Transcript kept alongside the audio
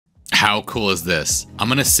How cool is this? I'm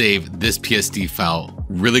gonna save this PSD file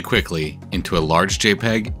really quickly into a large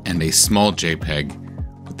JPEG and a small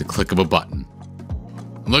JPEG with the click of a button.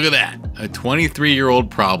 Look at that, a 23-year-old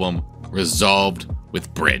problem resolved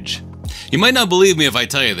with Bridge. You might not believe me if I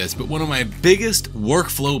tell you this, but one of my biggest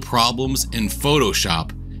workflow problems in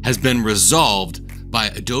Photoshop has been resolved by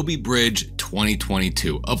Adobe Bridge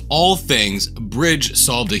 2022. Of all things, Bridge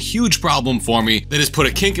solved a huge problem for me that has put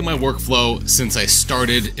a kink in my workflow since I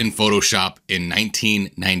started in Photoshop in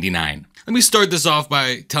 1999. Let me start this off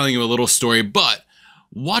by telling you a little story, but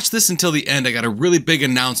watch this until the end. I got a really big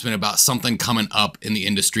announcement about something coming up in the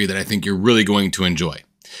industry that I think you're really going to enjoy.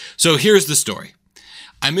 So here's the story.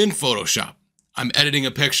 I'm in Photoshop. I'm editing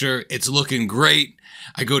a picture. It's looking great.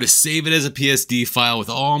 I go to save it as a PSD file with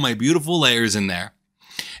all my beautiful layers in there.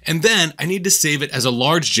 And then I need to save it as a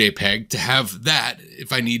large JPEG to have that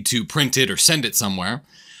if I need to print it or send it somewhere.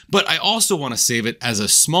 But I also want to save it as a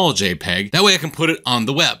small JPEG. That way I can put it on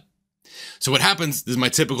the web. So what happens, this is my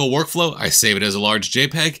typical workflow. I save it as a large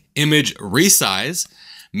JPEG, image resize,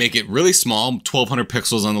 make it really small, 1200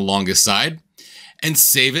 pixels on the longest side, and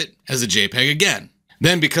save it as a JPEG again.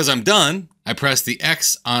 Then because I'm done, I press the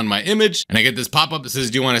X on my image and I get this pop-up that says,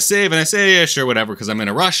 do you want to save? And I say, yeah, sure, whatever, because I'm in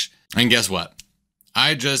a rush. And guess what?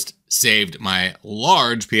 I just saved my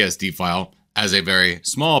large PSD file as a very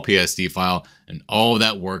small PSD file, and all of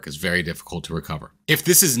that work is very difficult to recover. If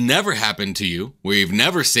this has never happened to you, where you've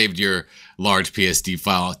never saved your large PSD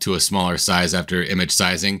file to a smaller size after image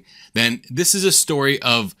sizing, then this is a story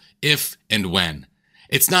of if and when.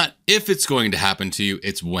 It's not if it's going to happen to you,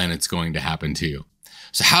 it's when it's going to happen to you.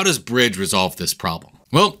 So how does Bridge resolve this problem?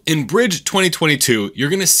 Well, in Bridge 2022, you're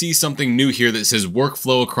gonna see something new here that says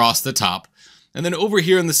workflow across the top. And then over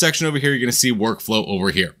here in the section over here, you're gonna see workflow over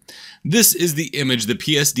here. This is the image, the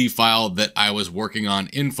PSD file that I was working on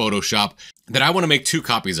in Photoshop that I wanna make two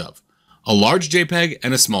copies of, a large JPEG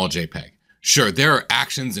and a small JPEG. Sure, there are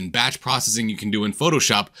actions and batch processing you can do in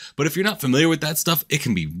Photoshop, but if you're not familiar with that stuff, it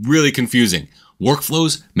can be really confusing.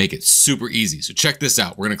 Workflows make it super easy. So check this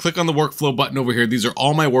out. We're gonna click on the workflow button over here. These are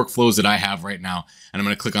all my workflows that I have right now. And I'm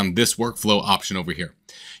gonna click on this workflow option over here.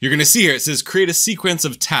 You're gonna see here, it says create a sequence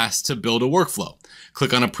of tasks to build a workflow.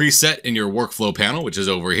 Click on a preset in your workflow panel, which is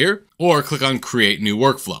over here, or click on create new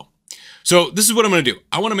workflow. So this is what I'm gonna do.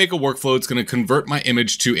 I wanna make a workflow. It's gonna convert my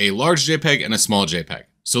image to a large JPEG and a small JPEG.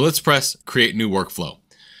 So let's press create new workflow.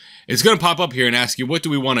 It's gonna pop up here and ask you, what do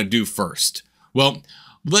we wanna do first? Well,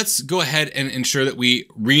 let's go ahead and ensure that we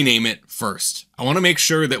rename it first. I wanna make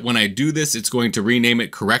sure that when I do this, it's going to rename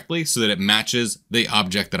it correctly so that it matches the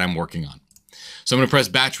object that I'm working on. So I'm gonna press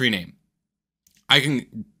batch rename. I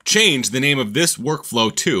can change the name of this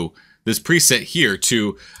workflow to, this preset here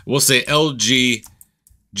to, we'll say LG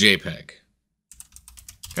JPEG.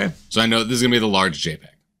 Okay, so I know this is gonna be the large JPEG.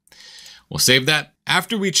 We'll save that.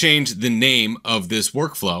 After we change the name of this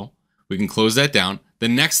workflow, we can close that down. The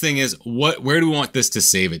next thing is, where do we want this to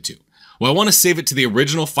save it to? Well, I want to save it to the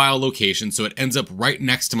original file location so it ends up right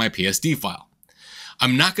next to my PSD file.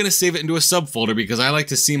 I'm not going to save it into a subfolder because I like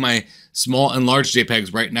to see my small and large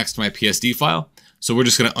JPEGs right next to my PSD file. So we're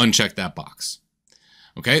just going to uncheck that box.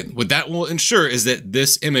 Okay, what that will ensure is that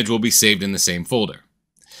this image will be saved in the same folder.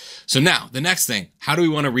 So now, the next thing, how do we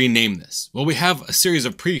want to rename this? Well, we have a series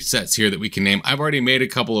of presets here that we can name. I've already made a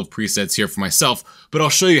couple of presets here for myself, but I'll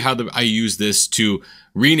show you how I use this to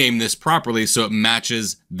rename this properly so it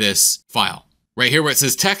matches this file. Right here where it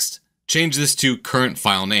says text, change this to current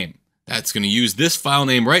file name. That's going to use this file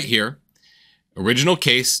name right here. Original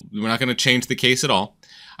case, we're not going to change the case at all.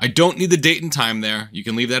 I don't need the date and time there. You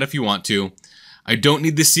can leave that if you want to. I don't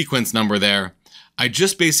need the sequence number there. I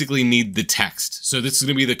just basically need the text. So this is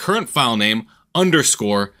gonna be the current file name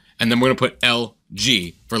underscore, and then we're gonna put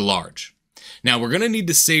LG for large. Now we're gonna need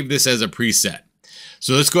to save this as a preset.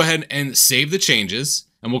 So let's go ahead and save the changes,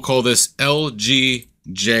 and we'll call this LG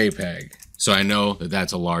JPEG. So I know that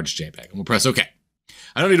that's a large JPEG, and we'll press OK.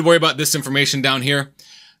 I don't need to worry about this information down here.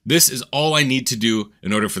 This is all I need to do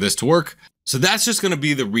in order for this to work. So that's just gonna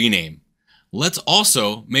be the rename. Let's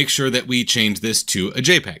also make sure that we change this to a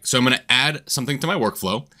JPEG. So I'm going to add something to my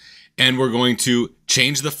workflow and we're going to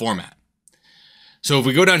change the format. So if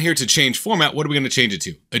we go down here to change format, what are we going to change it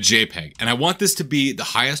to? A JPEG. And I want this to be the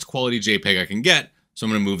highest quality JPEG I can get. So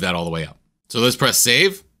I'm going to move that all the way up. So let's press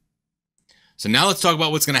save. So now let's talk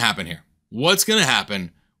about what's going to happen here. What's going to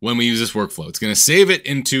happen when we use this workflow? It's going to save it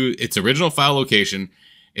into its original file location.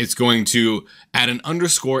 It's going to add an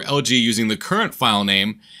underscore LG using the current file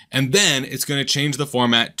name, and then it's going to change the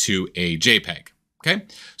format to a JPEG. Okay,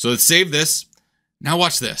 so let's save this. Now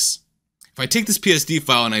watch this. If I take this PSD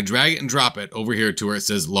file and I drag it and drop it over here to where it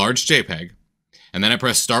says large JPEG, and then I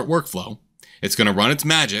press start workflow, it's going to run its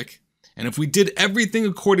magic. And if we did everything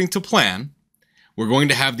according to plan, we're going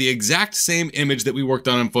to have the exact same image that we worked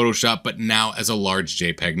on in Photoshop, but now as a large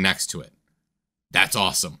JPEG next to it. That's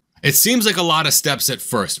awesome. It seems like a lot of steps at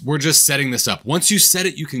first. We're just setting this up. Once you set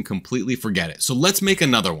it, you can completely forget it. So let's make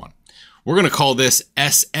another one. We're going to call this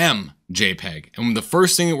SM JPEG. And the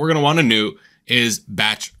first thing that we're going to want to do is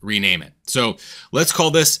batch rename it. So let's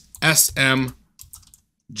call this SM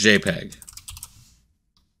JPEG.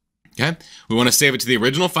 Okay. We want to save it to the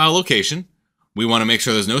original file location. We want to make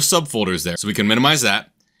sure there's no subfolders there, so we can minimize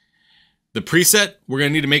that. The preset, we're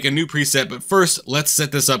going to need to make a new preset, but first, let's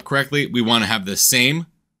set this up correctly. We want to have the same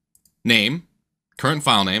name, current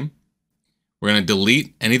file name. We're going to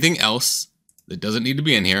delete anything else that doesn't need to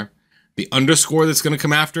be in here. The underscore that's going to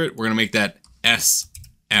come after it, we're going to make that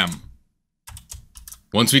SM.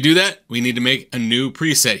 Once we do that, we need to make a new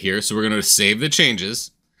preset here. So we're going to save the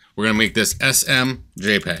changes. We're going to make this SM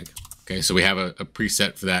JPEG. Okay, so we have a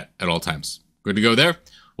preset for that at all times. Good to go there.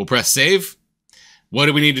 We'll press save. What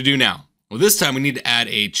do we need to do now? Well, this time we need to add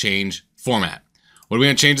a change format. What are we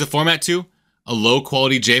going to change the format to? A low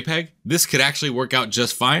quality JPEG. This could actually work out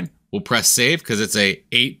just fine. We'll press save because it's a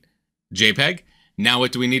 8 JPEG. Now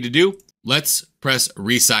what do we need to do? Let's press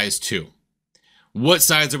resize to. What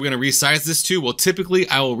size are we going to resize this to? Well, typically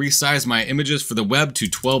I will resize my images for the web to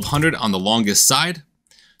 1200 on the longest side.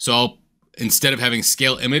 So I'll, instead of having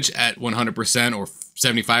scale image at 100% or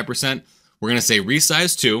 75%, we're going to say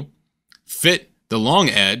resize to, fit the long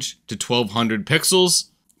edge to 1200 pixels.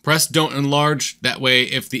 Press don't enlarge. That way,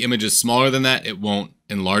 if the image is smaller than that, it won't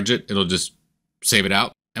enlarge it. It'll just save it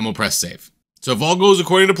out, and we'll press save. So if all goes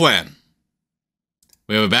according to plan,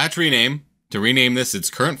 we have a batch rename. To rename this, its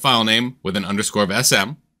current file name with an underscore of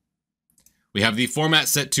SM. We have the format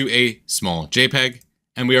set to a small JPEG,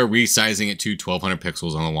 and we are resizing it to 1200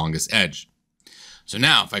 pixels on the longest edge. So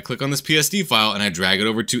now, if I click on this PSD file and I drag it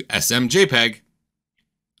over to SM JPEG,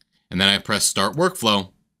 and then I press start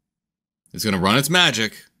workflow, it's going to run its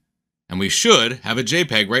magic, and we should have a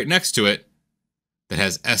JPEG right next to it that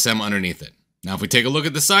has SM underneath it. Now, if we take a look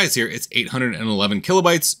at the size here, it's 811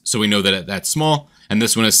 kilobytes, so we know that that's small, and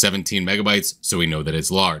this one is 17 megabytes, so we know that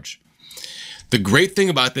it's large. The great thing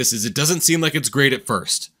about this is it doesn't seem like it's great at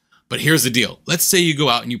first, but here's the deal. Let's say you go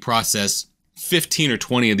out and you process 15 or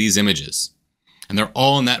 20 of these images, and they're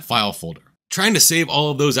all in that file folder. Trying to save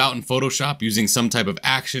all of those out in Photoshop using some type of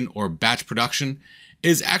action or batch production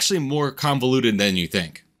is actually more convoluted than you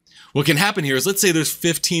think. What can happen here is, let's say there's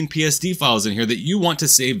 15 PSD files in here that you want to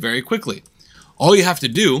save very quickly. All you have to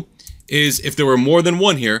do is, if there were more than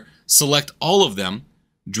one here, select all of them,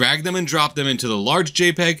 drag them and drop them into the large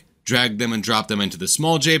JPEG, drag them and drop them into the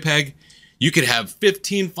small JPEG. You could have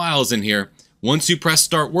 15 files in here. Once you press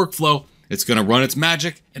start workflow, it's going to run its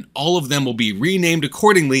magic, and all of them will be renamed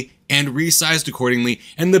accordingly and resized accordingly.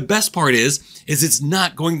 And the best part is it's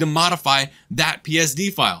not going to modify that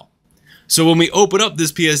PSD file. So when we open up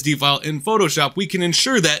this PSD file in Photoshop, we can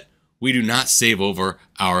ensure that we do not save over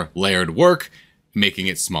our layered work, making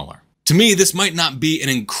it smaller. To me, this might not be an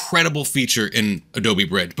incredible feature in Adobe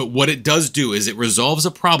Bridge, but what it does do is it resolves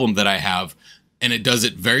a problem that I have, and it does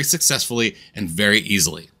it very successfully and very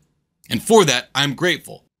easily. And for that, I'm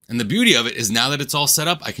grateful. And the beauty of it is, now that it's all set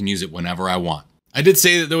up, I can use it whenever I want. I did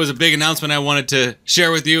say that there was a big announcement I wanted to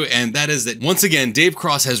share with you, and that is that once again, Dave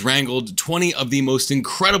Cross has wrangled 20 of the most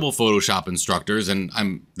incredible Photoshop instructors, and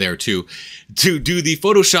I'm there too, to do the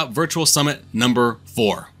Photoshop Virtual Summit number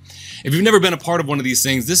 4. If you've never been a part of one of these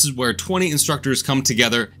things, this is where 20 instructors come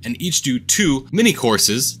together and each do 2 mini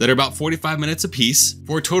courses that are about 45 minutes apiece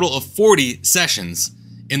for a total of 40 sessions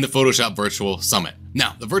in the Photoshop Virtual Summit.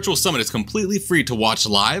 Now, the Virtual Summit is completely free to watch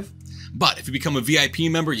live, but if you become a VIP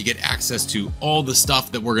member, you get access to all the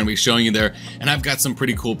stuff that we're going to be showing you there, and I've got some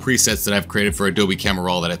pretty cool presets that I've created for Adobe Camera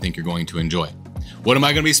Raw that I think you're going to enjoy. What am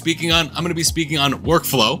I going to be speaking on? I'm going to be speaking on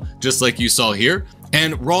workflow, just like you saw here,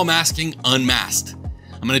 and raw masking unmasked.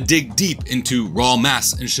 I'm going to dig deep into raw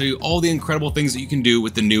masks and show you all the incredible things that you can do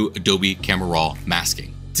with the new Adobe Camera Raw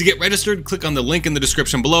masking. To get registered, click on the link in the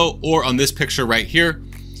description below or on this picture right here.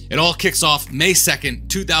 It all kicks off May 2nd,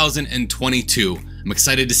 2022. I'm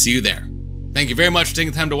excited to see you there. Thank you very much for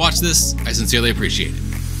taking the time to watch this. I sincerely appreciate it.